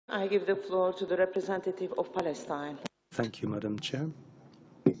I give the floor to the representative of Palestine. Thank you, Madam Chair.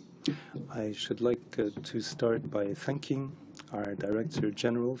 I should like to start by thanking our Director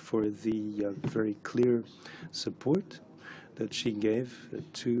General for the very clear support that she gave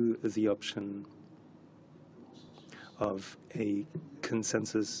to the option of a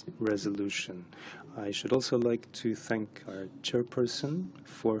consensus resolution. I should also like to thank our chairperson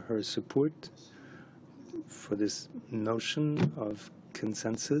for her support for this notion of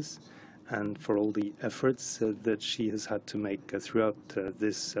consensus and for all the efforts that she has had to make throughout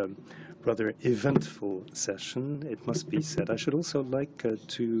this rather eventful session, it must be said. I should also like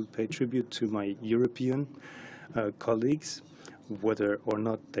to pay tribute to my European colleagues. Whether or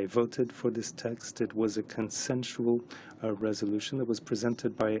not they voted for this text, it was a consensual resolution that was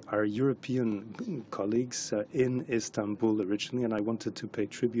presented by our European colleagues in Istanbul originally, and I wanted to pay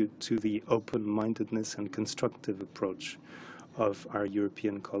tribute to the open-mindedness and constructive approach of our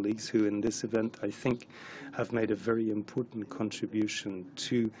European colleagues who in this event, I think, have made a very important contribution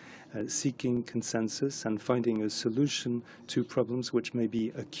to seeking consensus and finding a solution to problems which may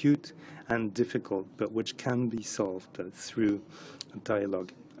be acute and difficult, but which can be solved through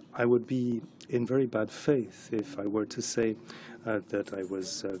dialogue. I would be in very bad faith if I were to say that I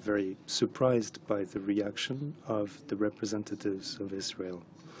was very surprised by the reaction of the representatives of Israel.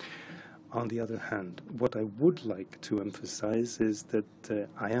 On the other hand, what I would like to emphasize is that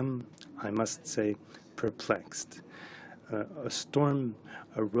I must say, perplexed. A storm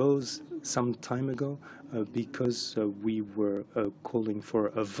arose some time ago because we were calling for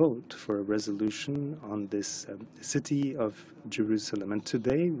a vote for a resolution on this city of Jerusalem. And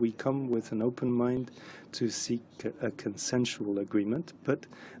today we come with an open mind to seek a consensual agreement, but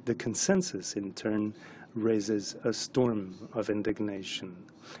the consensus in turn raises a storm of indignation.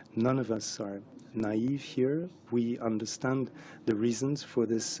 None of us are naive here. We understand the reasons for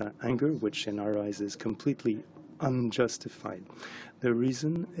this anger, which in our eyes is completely unjustified. The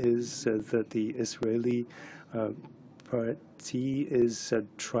reason is that the Israeli party is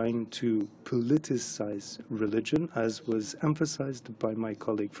trying to politicize religion, as was emphasized by my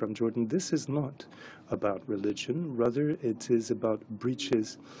colleague from Jordan. This is not about religion. Rather, it is about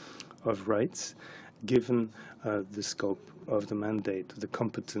breaches of rights, given the scope of the mandate, the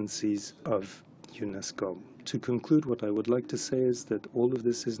competencies of UNESCO. To conclude, what I would like to say is that all of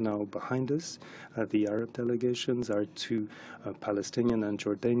this is now behind us. The Arab delegations, our two Palestinian and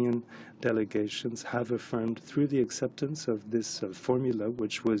Jordanian delegations, have affirmed through the acceptance of this formula,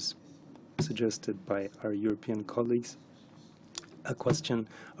 which was suggested by our European colleagues, a question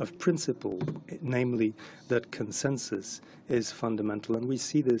of principle, namely that consensus is fundamental. And we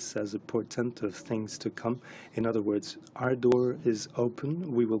see this as a portent of things to come. In other words, our door is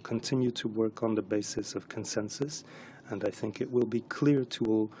open. We will continue to work on the basis of consensus. And I think it will be clear to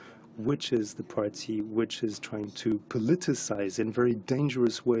all which is the party which is trying to politicize in very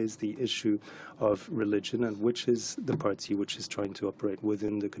dangerous ways the issue of religion, and which is the party which is trying to operate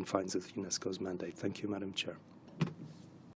within the confines of UNESCO's mandate. Thank you, Madam Chair.